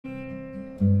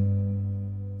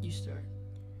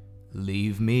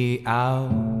Leave me out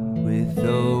with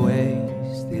the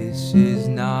waste. This is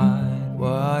not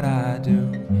what I do.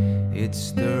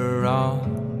 It's the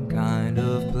wrong kind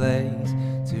of place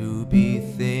to be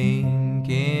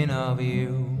thinking of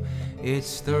you.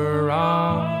 It's the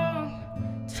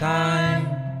wrong time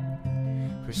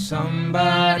for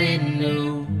somebody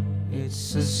new.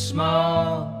 It's a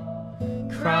small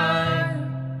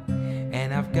crime,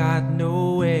 and I've got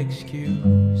no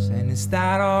excuse. And is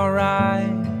that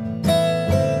alright?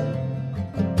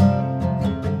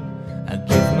 I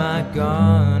give my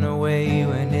gun away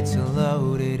when it's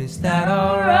loaded. Is that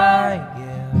alright?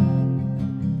 Yeah.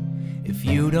 If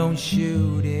you don't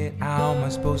shoot it, how am I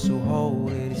supposed to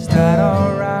hold it? Is that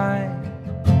alright?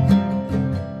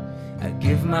 I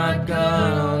give my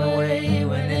gun away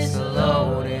when it's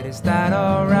loaded. Is that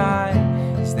alright?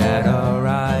 Is that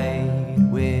alright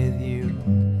with you?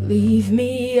 Leave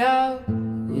me out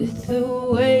with the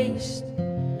waste.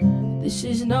 This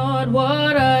is not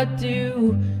what I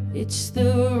do. It's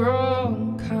the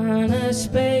wrong kind of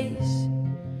space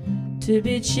to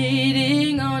be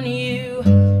cheating on you.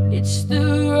 It's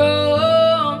the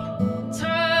wrong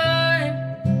time,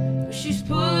 but she's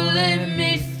pulling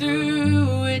me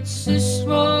through. It's a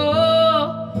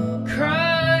small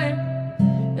crime,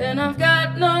 and I've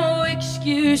got no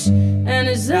excuse. And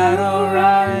is that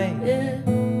alright? Yeah.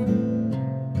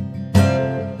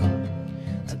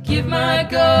 Give my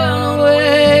gun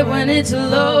away when it's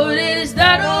loaded. Is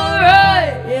that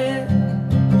alright? Yeah.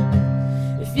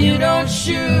 If you don't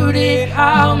shoot it,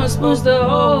 how am I supposed to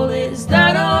hold it? Is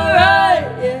that alright?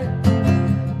 Yeah.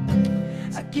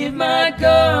 I give my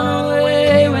gun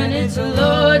away when it's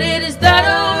loaded. Is that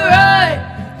alright?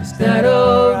 Is that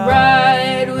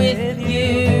alright with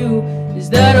you? Is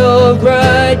that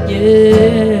alright?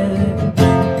 Yeah.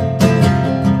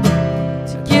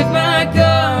 To give my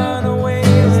gun away.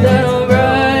 Is that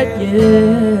alright?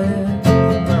 Yeah.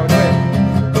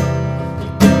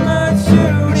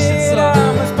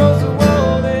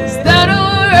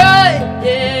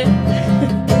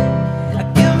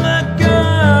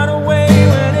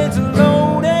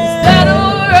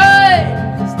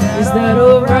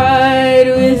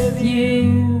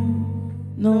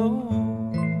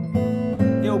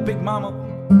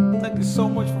 So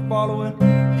much for following.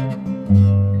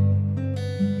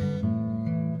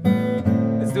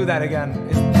 Let's do that again.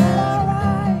 Is that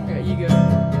alright? There you go.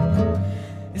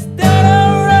 Is that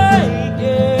alright?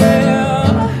 Yeah.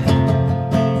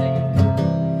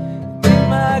 Give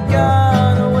my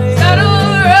gun away. Is that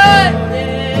alright?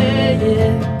 Yeah,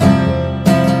 yeah.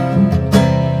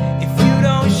 If you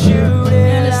don't shoot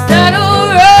it, is that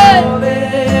alright?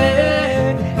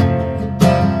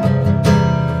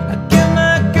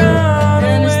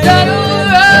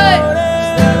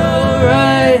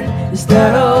 Is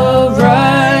that